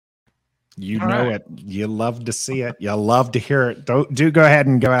You know it. You love to see it. You love to hear it. Do go ahead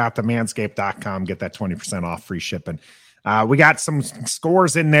and go out to manscaped.com. Get that 20% off, free shipping. We got some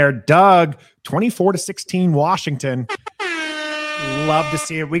scores in there. Doug, 24-16 Washington. Love to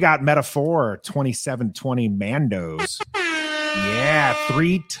see it. We got Metaphor, 27-20 Mandos. Yeah,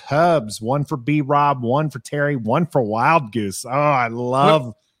 3 tubs. 1 for B-Rob, 1 for Terry, 1 for Wild Goose. Oh, I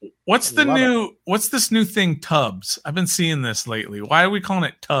love What's this new thing, tubs? I've been seeing this lately. Why are we calling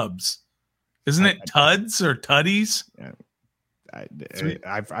it tubs? Isn't it tuds or tuddies?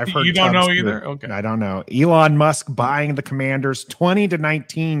 I've heard. You don't know either? Okay. I don't know. Elon Musk buying the Commanders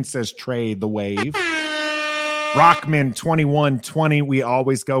 20-19, says Trey the Wave. Rockman 21-20. We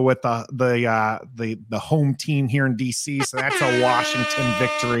always go with the home team here in DC, so that's a Washington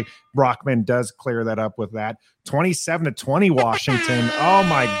victory. Rockman does clear that up with that. 27-20 Washington. Oh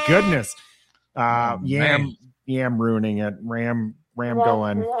my goodness. Yam ruining it. Ram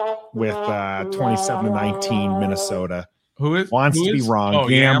going with 27-19 Minnesota. Who wants to be wrong?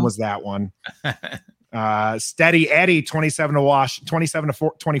 Yam was that one. Steady Eddie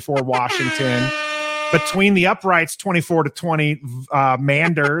 27-24 Washington. Between the uprights, 24-20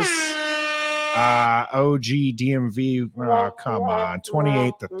 Manders. OG DMV, come on,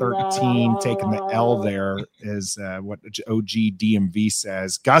 28-13, taking the L there is what OG DMV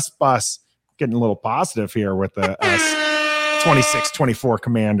says. Gus Bus getting a little positive here with the 26-24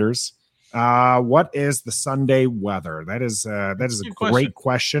 Commanders. What is the Sunday weather? That is a great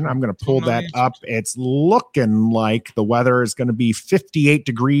question. I'm going to pull that up. It's looking like the weather is going to be 58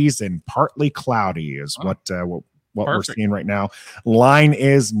 degrees and partly cloudy is what we're seeing right now. Line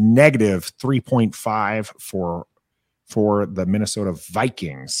is negative 3.5 for the Minnesota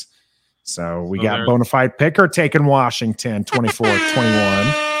Vikings. So we got Bonafide Picker taking Washington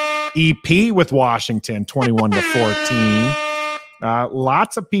 24-21. EP with Washington 21-14.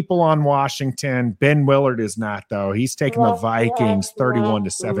 Lots of people on Washington. Ben Willard is not, though. He's taking the Vikings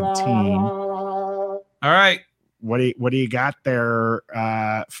 31-17. All right. What do you got there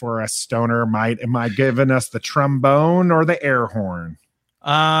for us, Stoner? Am I giving us the trombone or the air horn?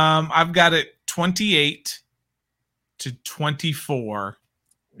 I've got it 28-24.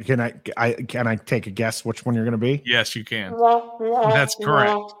 Can I take a guess which one you're going to be? Yes, you can. That's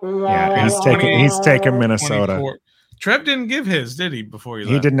correct. Yeah, he's taking Minnesota. 24. Trev didn't give his, did he? Before you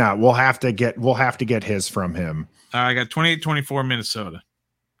left? He did not. We'll have to get his from him. I got 28-24 Minnesota.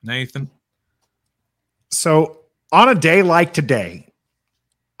 Nathan. So on a day like today,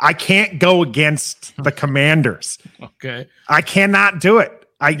 I can't go against the Commanders. Okay. I cannot do it.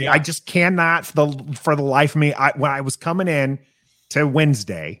 I just cannot for the life of me. When I was coming in to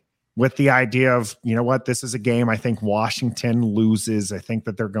Wednesday with the idea of, you know what, this is a game I think Washington loses. I think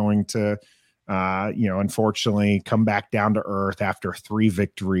that they're going to unfortunately come back down to earth after 3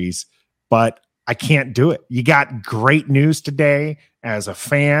 victories, but I can't do it. You got great news today as a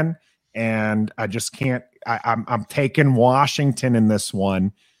fan, and I just can't. I'm taking Washington in this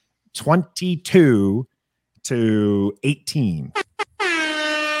one, 22-18. All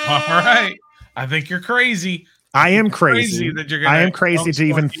right. I think you're crazy. I am crazy. I am crazy to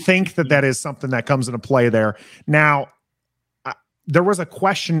even think that is something that comes into play there. Now, there was a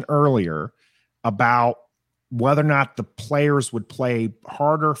question earlier about whether or not the players would play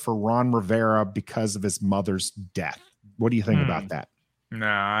harder for Ron Rivera because of his mother's death. What do you think about that? No,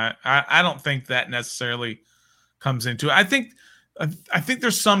 I don't think that necessarily comes into it. I think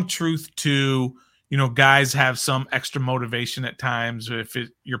there's some truth to, guys have some extra motivation at times if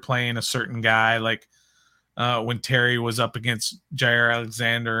you're playing a certain guy, like when Terry was up against Jair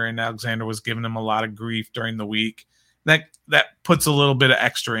Alexander and Alexander was giving him a lot of grief during the week. That puts a little bit of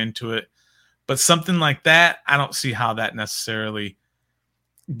extra into it. But something like that, I don't see how that necessarily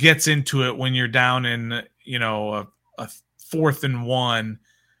gets into it when you're down in, a 4th and 1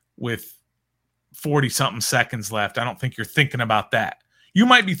 with 40-something seconds left. I don't think you're thinking about that. You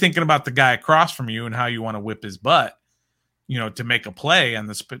might be thinking about the guy across from you and how you want to whip his butt, to make a play on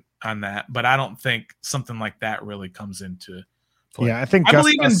that. But I don't think something like that really comes into play. Yeah, I think I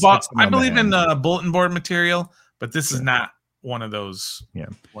believe in bulletin board material, but this is not one of those. Yeah,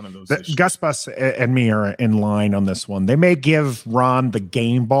 one of those. Gus Bus and me are in line on this one. They may give Ron the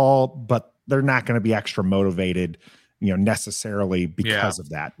game ball, but they're not going to be extra motivated, necessarily because of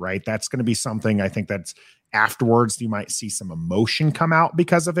that, right? That's going to be something I think that's afterwards. You might see some emotion come out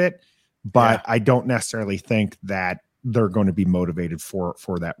because of it, but I don't necessarily think that they're going to be motivated for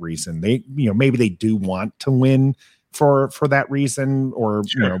that reason. They, maybe they do want to win for that reason, or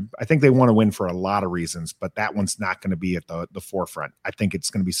I think they want to win for a lot of reasons, but that one's not going to be at the forefront. I think it's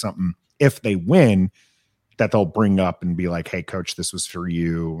going to be something, if they win, that they'll bring up and be like, hey coach, this was for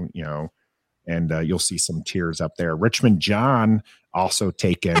you, And you'll see some tears up there. Richmond John also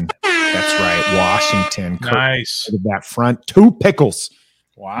taken. That's right, Washington. Nice. That front 2 pickles.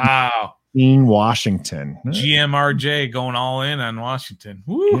 Wow. In Washington. GMRJ going all in on Washington.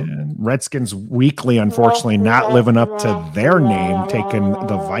 Woo. Yeah, Redskins weekly, unfortunately, not living up to their name, taking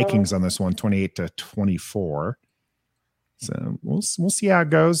the Vikings on this one, 28-24. So we'll see how it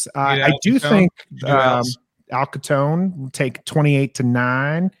goes. I do think Alcatone will take 28-9.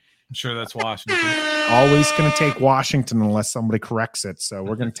 I'm sure that's Washington. Always going to take Washington unless somebody corrects it. So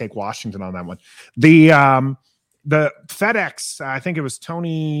we're going to take Washington on that one. The FedEx, I think it was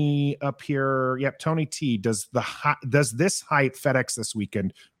Tony up here. Yep, Tony T does this hype FedEx this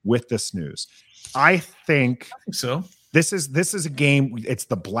weekend with this news. I think so. This is a game. It's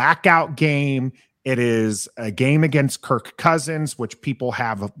the blackout game. It is a game against Kirk Cousins, which people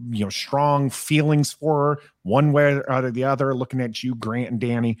have strong feelings for one way or the other. Looking at you, Grant and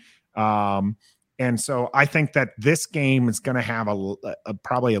Danny. And so I think that this game is going to have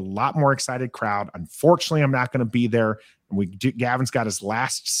probably a lot more excited crowd. Unfortunately, I'm not going to be there. Gavin's got his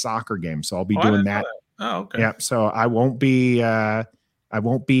last soccer game, so I'll be doing that. Oh, okay. Yeah, so I won't be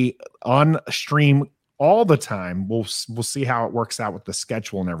on stream all the time. We'll see how it works out with the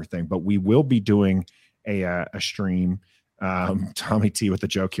schedule and everything, but we will be doing a stream. Tommy T with the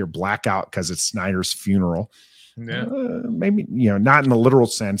joke here, blackout because it's Snyder's funeral. Yeah, maybe not in the literal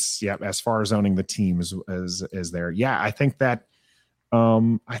sense. Yeah, as far as owning the team is there. Yeah, I think that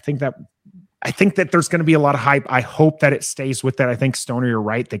there's going to be a lot of hype. I hope that it stays with that. I think Stoner, you're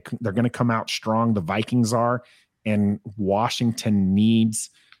right. They're going to come out strong. The Vikings are, and Washington needs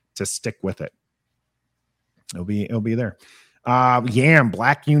to stick with it. It'll be there. Yam,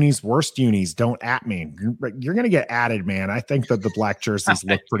 black unis, worst unis, don't at me. You're going to get added, man. I think that the black jerseys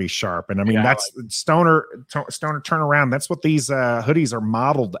look pretty sharp. And I mean, that's Stoner turn around. That's what these hoodies are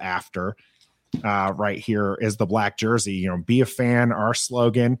modeled after right here is the black jersey. Be a fan, our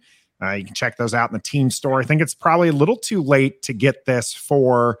slogan. You can check those out in the team store. I think it's probably a little too late to get this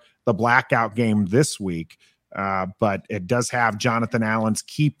for the blackout game this week. But it does have Jonathan Allen's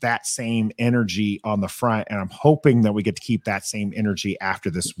keep that same energy on the front. And I'm hoping that we get to keep that same energy after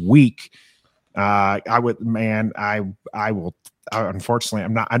this week. Unfortunately,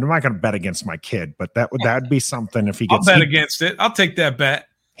 I'm not going to bet against my kid, but that'd be something if he gets. I'll bet against it. I'll take that bet.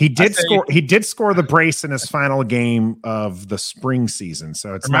 He did score the brace in his final game of the spring season.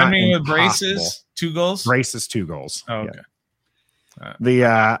 So it's Remind me of braces, 2 goals. Braces, 2 goals. Oh, okay.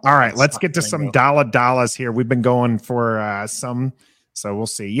 Yeah. All right, let's get to some Dollas here. We've been going for some, so we'll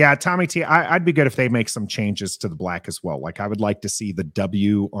see. Yeah, Tommy T, I'd be good if they make some changes to the black as well. Like I would like to see the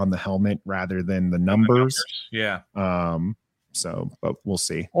W on the helmet rather than the numbers. Yeah. So, but we'll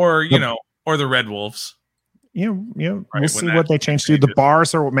see. Or or the Red Wolves. We'll see what they change to. The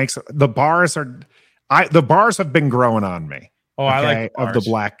bars are what makes the bars have been growing on me. Oh, I like of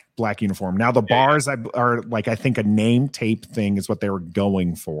the black uniform. Now the bars are like, I think a name tape thing is what they were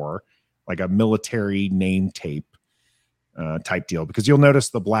going for, like a military name tape type deal. Because you'll notice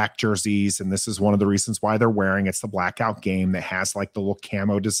the black jerseys, and this is one of the reasons why they're wearing. It's the blackout game that has like the little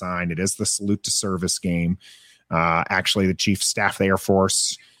camo design. It is the salute to service game. Actually, the Chief of Staff of the Air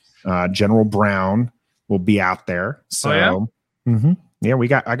Force, General Brown, will be out there. So. Yeah,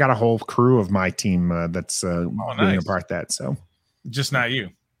 I got a whole crew of my team that's being a part of that. So just not you,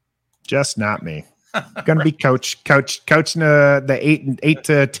 just not me. Going to be coaching the 8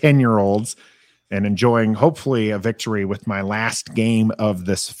 to 10-year-olds and enjoying hopefully a victory with my last game of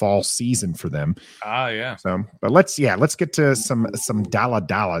this fall season for them. Yeah. So, but let's get to some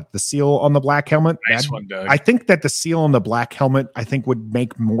Dolla. The seal on the black helmet. Nice one, Doug. I think that the seal on the black helmet would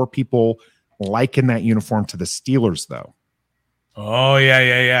make more people liken that uniform to the Steelers, though. Oh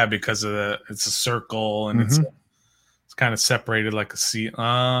yeah, because of it's a circle and it's kind of separated like a C.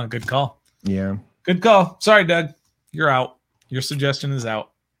 Good call. Yeah, good call. Sorry, Doug, you're out. Your suggestion is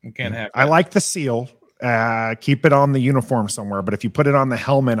out. We can't have. I like the seal. Keep it on the uniform somewhere, but if you put it on the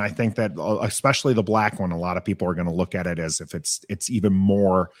helmet, I think that especially the black one, a lot of people are going to look at it as if it's even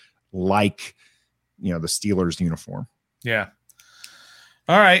more like the Steelers uniform. Yeah.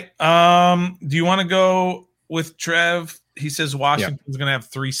 All right. Do you want to go with Trev? He says Washington's going to have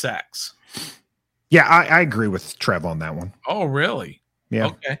 3 sacks. Yeah, I agree with Trev on that one. Oh, really? Yeah.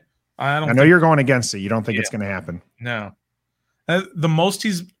 Okay. I know you're going against it. You don't think it's going to happen. No. The most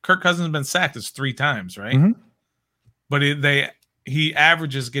Kirk Cousins has been sacked is 3 times, right? Mm-hmm. But he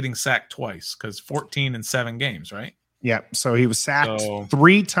averages getting sacked twice because 14 in 7 games, right? Yeah. So he was sacked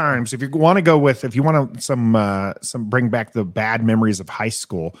 3 times. If you want some bring back the bad memories of high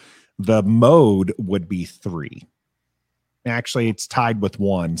school, the mode would be 3. Actually, it's tied with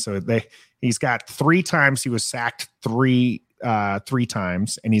 1. So he's got 3 times he was sacked three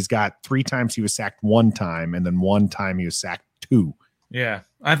times, and he's got 3 times he was sacked 1 time, and then 1 time he was sacked 2. Yeah,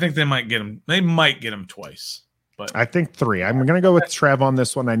 I think they might get him. They might get him twice, but I think 3. I'm going to go with Trev on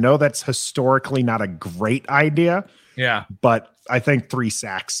this one. I know that's historically not a great idea. Yeah, but I think 3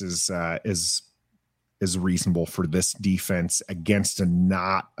 sacks is reasonable for this defense against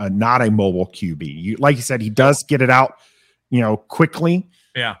not a mobile QB. Like you said, he does get it out, quickly.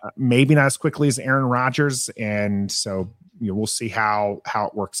 Yeah, maybe not as quickly as Aaron Rodgers, and so we'll see how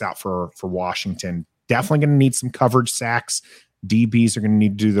it works out for Washington. Definitely going to need some coverage sacks. DBs are going to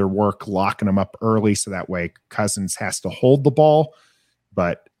need to do their work, locking them up early, so that way Cousins has to hold the ball,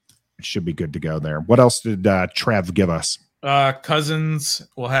 but it should be good to go there. What else did Trev give us? Cousins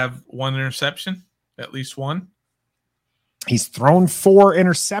will have 1 interception, at least 1. He's thrown 4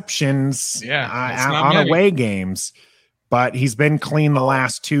 interceptions on away games, but he's been clean the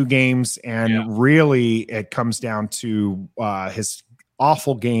last 2 games, and really it comes down to his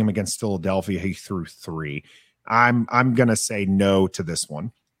awful game against Philadelphia. He threw 3. I'm going to say no to this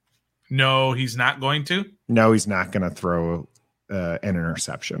one. No, he's not going to? No, he's not going to throw an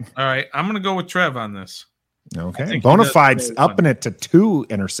interception. All right, I'm going to go with Trev on this. Okay, Bonafide's upping it to 2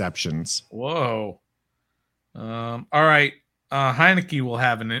 interceptions. Whoa. All right, Heineke will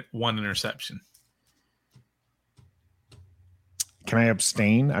have 1 interception. Can I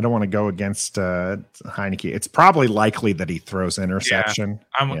abstain? I don't want to go against Heineke. It's probably likely that he throws interception.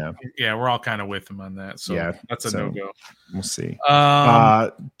 Yeah, we're all kind of with him on that. So that's a no-go. We'll see.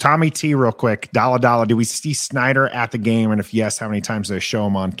 Tommy T, real quick. Dolla, do we see Snyder at the game? And if yes, how many times do they show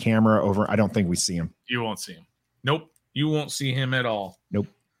him on camera? I don't think we see him. You won't see him. Nope. You won't see him at all. Nope.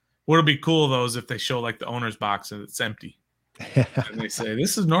 What'll be cool, though, is if they show like the owner's box and it's empty. And they say,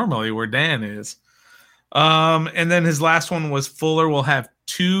 this is normally where Dan is. And then his last one was Fuller will have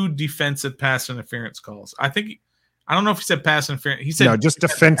 2 defensive pass interference calls. I don't know if he said pass interference. He said no, just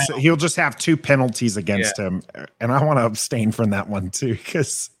defense. He'll just have 2 penalties against him, and I want to abstain from that one too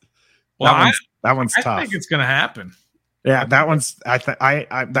because that one's tough. I think it's going to happen. Yeah, that one's. That's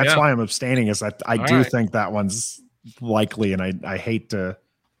why I'm abstaining. Is I do think that one's likely, and I hate to.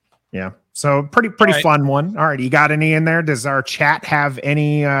 Yeah, so pretty fun one. All right, you got any in there? Does our chat have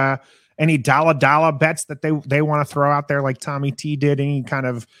any Dolla bets that they want to throw out there like Tommy T did? Any kind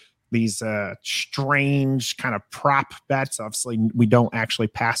of these strange kind of prop bets? Obviously, we don't actually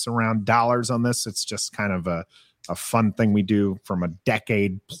pass around dollars on this. It's just kind of a fun thing we do from a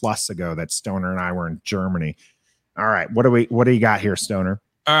decade plus ago that Stoner and I were in Germany. All right, what do you got here, Stoner?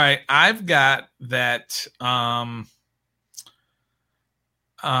 All right, I've got that. I'm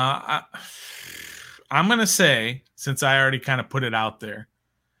going to say, since I already kind of put it out there,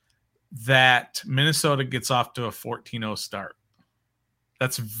 that Minnesota gets off to a 14-0 start.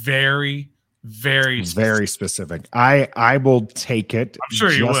 That's very, very specific. Very specific. I will take it. I'm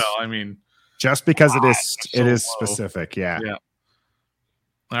sure you will. I mean, just because it is specific. Yeah.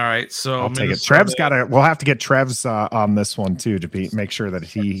 All right. So I'll take it. Trev's we'll have to get Trev's on this one too to make sure that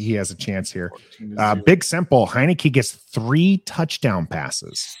he has a chance here. Big simple. Heineke gets 3 touchdown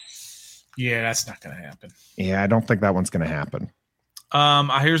passes. Yeah, that's not going to happen. Yeah, I don't think that one's going to happen.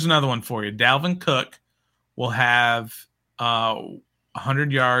 Here's another one for you. Dalvin Cook will have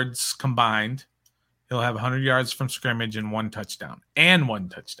 100 yards combined. He'll have 100 yards from scrimmage and 1 touchdown.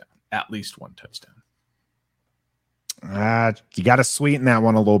 At least 1 touchdown. You got to sweeten that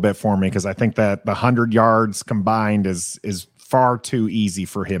one a little bit for me because I think that the 100 yards combined is far too easy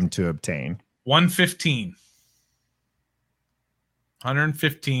for him to obtain. 115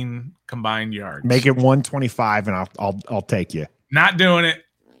 combined yards. Make it 125, and I'll take you. Not doing it.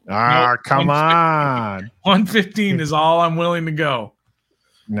 Come on. 115 is all I'm willing to go.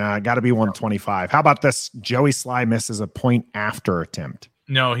 No, it got to be 125. How about this? Joey Sly misses a point after attempt.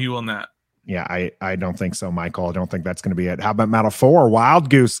 No, he will not. Yeah, I don't think so, Michael. I don't think that's going to be it. How about Metal 4? Wild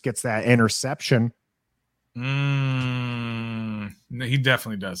Goose gets that interception. He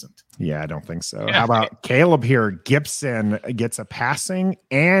definitely doesn't. Yeah, I don't think so. Yeah. How about Caleb here? Gibson gets a passing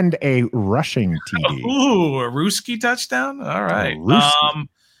and a rushing TD. Ooh, a Ruski touchdown? All right.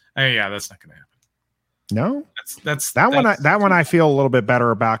 Yeah, that's not going to happen. No? That's that one I feel a little bit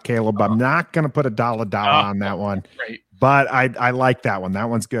better about, Caleb. I'm not going to put a dollar on that one. Right. But I like that one. That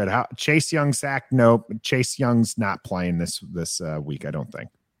one's good. Chase Young sack? Nope. Chase Young's not playing this week, I don't think.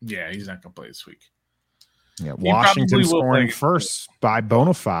 Yeah, he's not going to play this week. Yeah, Washington scoring first by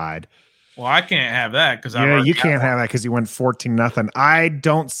Bonafide. Well, I can't have that because you can't have that because you went 14-0. I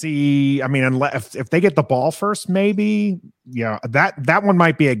don't see. I mean, unless if they get the ball first, maybe. Yeah, that one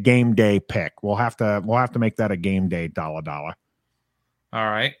might be a game day pick. We'll have to make that a game day Dolla.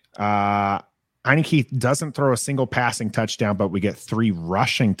 All right. Heineke doesn't throw a single passing touchdown, but we get 3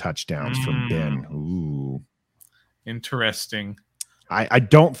 rushing touchdowns from Ben. Ooh, interesting. I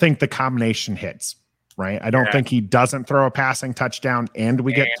don't think the combination hits. Right. I don't think he doesn't throw a passing touchdown and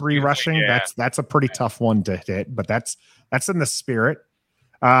we get 3 rushing. Yeah. That's a pretty tough one to hit, but that's in the spirit.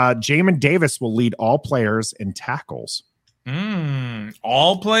 Jamin Davis will lead all players in tackles.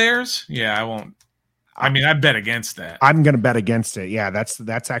 All players? Yeah, I won't. I mean, I bet against that. I'm going to bet against it. Yeah,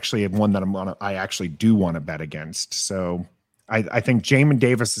 that's actually one that I actually do want to bet against. So I think Jamin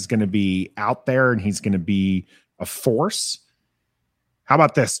Davis is going to be out there and he's going to be a force. How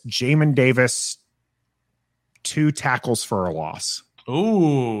about this? Jamin Davis, 2 tackles for a loss.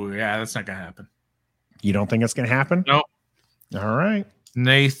 Ooh, yeah, that's not going to happen. You don't think it's going to happen? Nope. All right.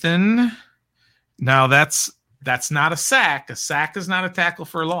 Nathan. Now that's not a sack. A sack is not a tackle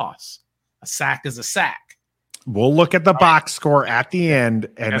for a loss. A sack is a sack. We'll look at the box score at the end.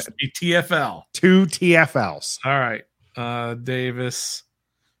 And it has to be TFL. 2 TFLs. All right. Davis,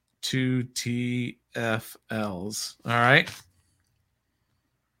 2 TFLs. All right.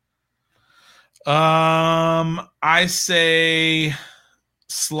 I say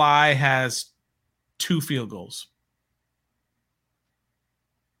Sly has 2 field goals.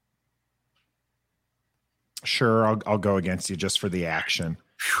 Sure, I'll go against you just for the action.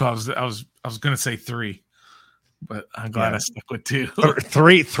 I was going to say 3, but I'm glad I stuck with 2.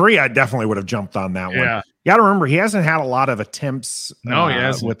 3, I definitely would have jumped on that one. You got to remember, he hasn't had a lot of attempts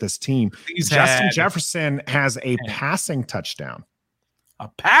with this team. Justin Jefferson has a passing touchdown. A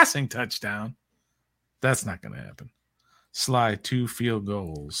passing touchdown? That's not going to happen. Sly, 2 field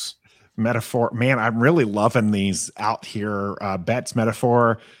goals. Metaphor. Man, I'm really loving these out here bets.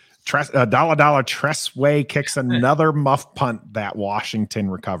 Metaphor. Dolla Tressway kicks another muff punt that Washington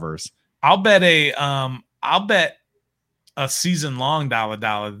recovers. I'll bet a season long Dolla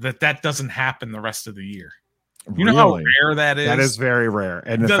that doesn't happen the rest of the year. You know how rare that is? That is very rare.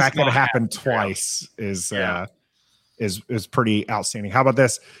 And the fact that it happened twice is pretty outstanding. How about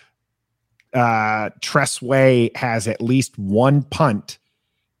this? Tressway has at least 1 punt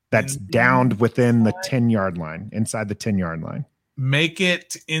that's downed within the 10-yard line, inside the 10-yard line. Make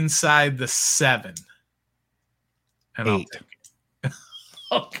it inside the 7. And 8.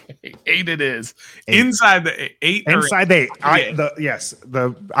 Okay, 8 it is. 8. Inside the 8. Inside the 8.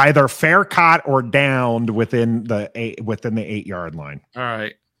 The either fair caught or downed within the 8-yard line. All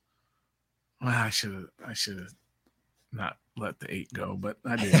right. Well, I should have not let the 8 go, but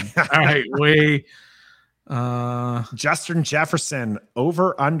I did. All right, Justin Jefferson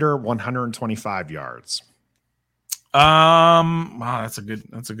over under 125 yards. Wow, that's a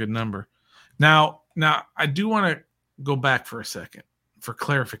good number. Now I do want to go back for a second for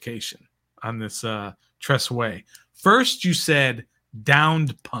clarification on this Tressway. First you said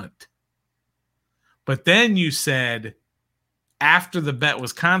downed punt, but then you said after the bet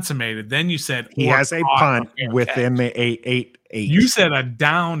was consummated, then you said he has a punt within the 8. You said a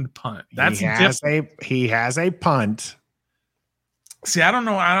downed punt. That's different. He has a punt. See, I don't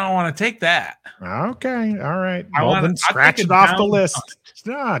know. I don't want to take that. Okay, all right. Then scratch it off the list.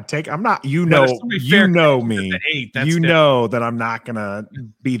 I'm not. You know me. You know that I'm not gonna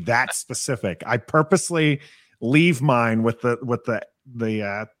be that specific. I purposely leave mine with the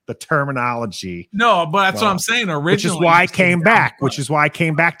terminology. No, but that's what I'm saying. Originally, which is why I came back. Which is why I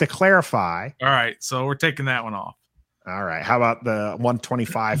came back to clarify. All right, so we're taking that one off. All right. How about the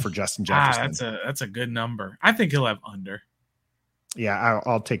 125 for Justin Jefferson? That's a good number. I think he'll have under. Yeah,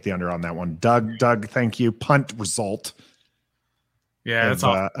 I'll take the under on that one. Doug, thank you. Punt result. Yeah, that's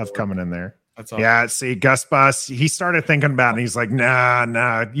of coming in there. That's all. Yeah, see, Gus Bus, he started thinking about it. And he's like,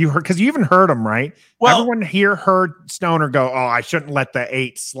 nah. You heard, because you even heard him, right? Well, everyone here heard Stoner go, "Oh, I shouldn't let the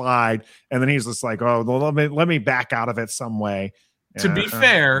 8 slide," and then he's just like, "Oh, well, let me back out of it some way." To be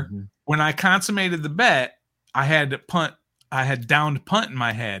fair, when I consummated the bet, I had punt. I had downed punt in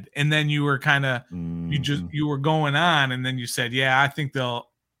my head, and then you were kind of you were going on, and then you said, "Yeah, I think they'll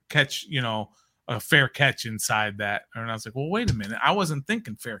catch, a fair catch inside that." And I was like, "Well, wait a minute, I wasn't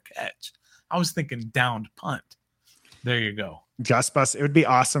thinking fair catch. I was thinking downed punt." There you go. Just Bus. It would be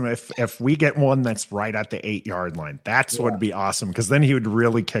awesome if we get one that's right at the 8-yard line. That's what would be awesome, because then he would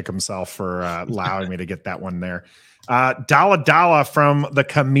really kick himself for allowing me to get that one there. Dolla from the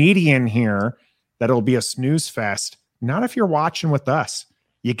comedian here. That'll be a snooze fest. Not if you're watching with us.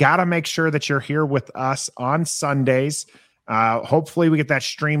 You got to make sure that you're here with us on Sundays. Hopefully we get that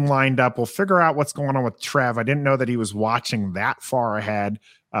stream lined up. We'll figure out what's going on with Trev. I didn't know that he was watching that far ahead.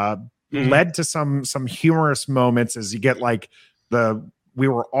 Led to some humorous moments as you get like we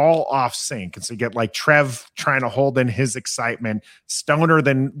were all off sync. And so you get like Trev trying to hold in his excitement. Stoner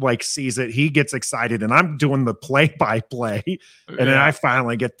then like sees it. He gets excited and I'm doing the play-by-play. And then I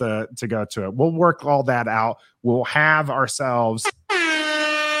finally get to go to it. We'll work all that out. We'll have ourselves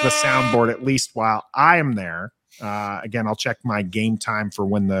the soundboard at least while I am there. Again, I'll check my game time for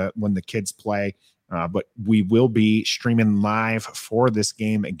when the kids play. But we will be streaming live for this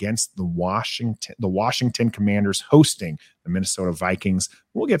game against the Washington Commanders hosting the Minnesota Vikings.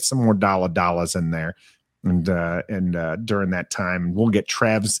 We'll get some more Dollas in there, and during that time, we'll get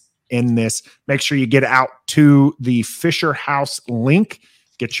Trev's in this. Make sure you get out to the Fisher House link.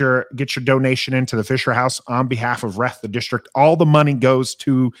 Get your donation into the Fisher House on behalf of Ref the District. All the money goes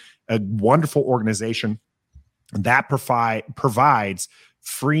to a wonderful organization that provides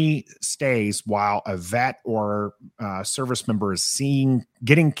free stays while a vet or service member is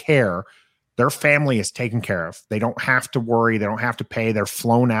getting care. Their family is taken care of. They don't have to worry. They don't have to pay. They're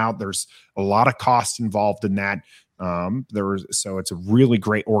flown out. There's a lot of costs involved in that. So it's a really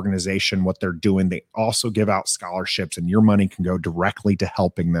great organization, what they're doing. They also give out scholarships, and your money can go directly to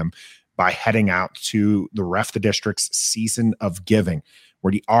helping them by heading out to the Ref the District's Season of Giving,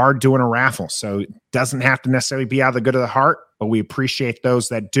 where you are doing a raffle. So it doesn't have to necessarily be out of the good of the heart, but we appreciate those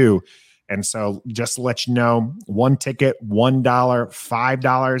that do. And so just to let you know, one ticket, $1,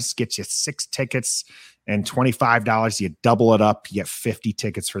 $5 gets you 6 tickets, and $25, you double it up, you get 50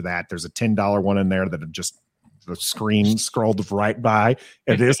 tickets for that. There's a $10 one in there that just the screen scrolled right by.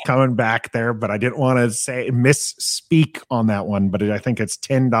 It is coming back there, but I didn't want to misspeak on that one, but I think it's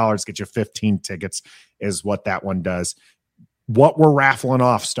 $10, get you 15 tickets is what that one does. What we're raffling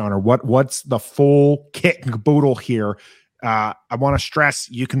off, Stoner, what's the full kit and caboodle here? I want to stress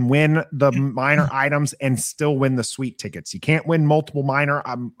you can win the minor items and still win the sweet tickets. You can't win multiple minor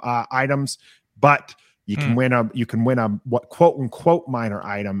items, but you can win a what quote unquote minor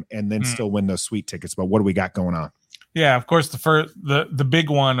item and then still win those sweet tickets. But what do we got going on? Yeah, of course, the big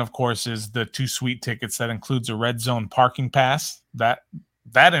one, of course, is the 2 sweet tickets. That includes a red zone parking pass. That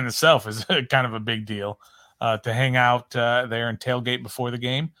in itself is kind of a big deal. To hang out there and tailgate before the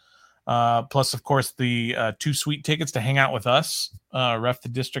game. Plus, of course, the 2 sweet tickets to hang out with us, Ref the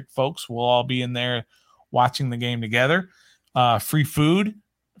District folks. We'll all be in there watching the game together. Free food,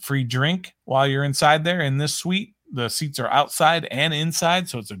 free drink while you're inside there in this suite. The seats are outside and inside,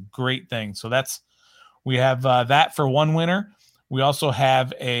 so it's a great thing. So we have that for one winner. We also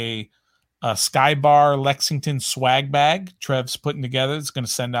have a Sky Bar Lexington swag bag Trev's putting together. It's going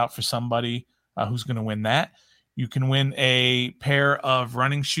to send out for somebody who's going to win that. You can win a pair of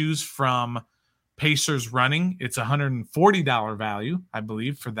running shoes from Pacers Running. It's $140 value, I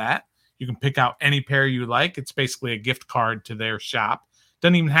believe, for that. You can pick out any pair you like. It's basically a gift card to their shop.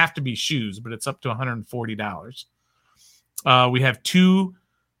 Doesn't even have to be shoes, but it's up to $140. We have 2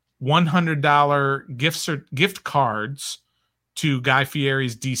 $100 gift cards to Guy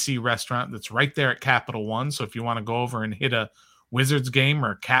Fieri's DC restaurant that's right there at Capital One. So if you want to go over and hit a Wizards game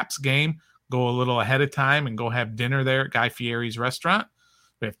or a Caps game, go a little ahead of time and go have dinner there at Guy Fieri's restaurant.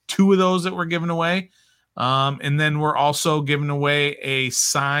 We have 2 of those that we're giving away. And then we're also giving away a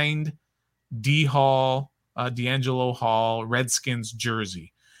signed D'Angelo Hall Redskins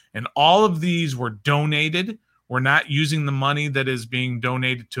jersey. And all of these were donated. We're not using the money that is being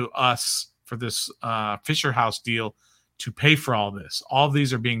donated to us for this Fisher House deal to pay for all this. All of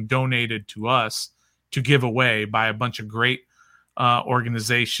these are being donated to us to give away by a bunch of great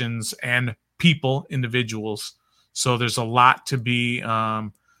organizations and people, individuals. So there's a lot to be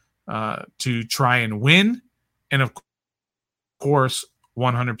to try and win. And of course,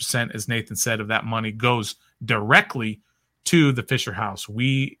 100%, as Nathan said, of that money goes directly to the Fisher House.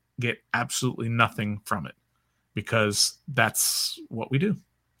 We get absolutely nothing from it because that's what we do.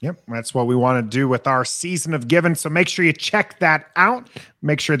 Yep, that's what we want to do with our Season of Giving. So make sure you check that out.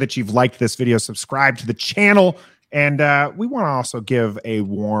 Make sure that you've liked this video, subscribe to the channel. And we want to also give a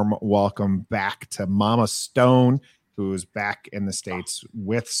warm welcome back to Mama Stone, who is back in the States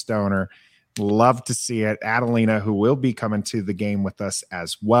with Stoner. Love to see it. Adelina, who will be coming to the game with us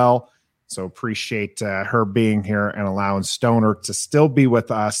as well. So appreciate her being here and allowing Stoner to still be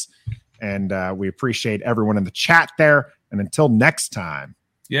with us. And we appreciate everyone in the chat there. And until next time.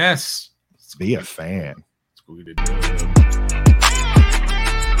 Yes. Be a fan.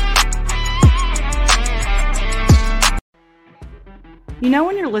 You know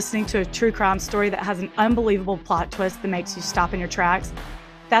when you're listening to a true crime story that has an unbelievable plot twist that makes you stop in your tracks?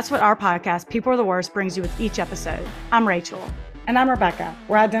 That's what our podcast, People Are the Worst, brings you with each episode. I'm Rachel. And I'm Rebecca.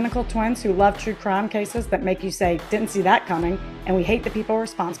 We're identical twins who love true crime cases that make you say, didn't see that coming, and we hate the people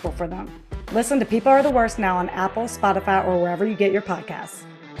responsible for them. Listen to People Are the Worst now on Apple, Spotify, or wherever you get your podcasts.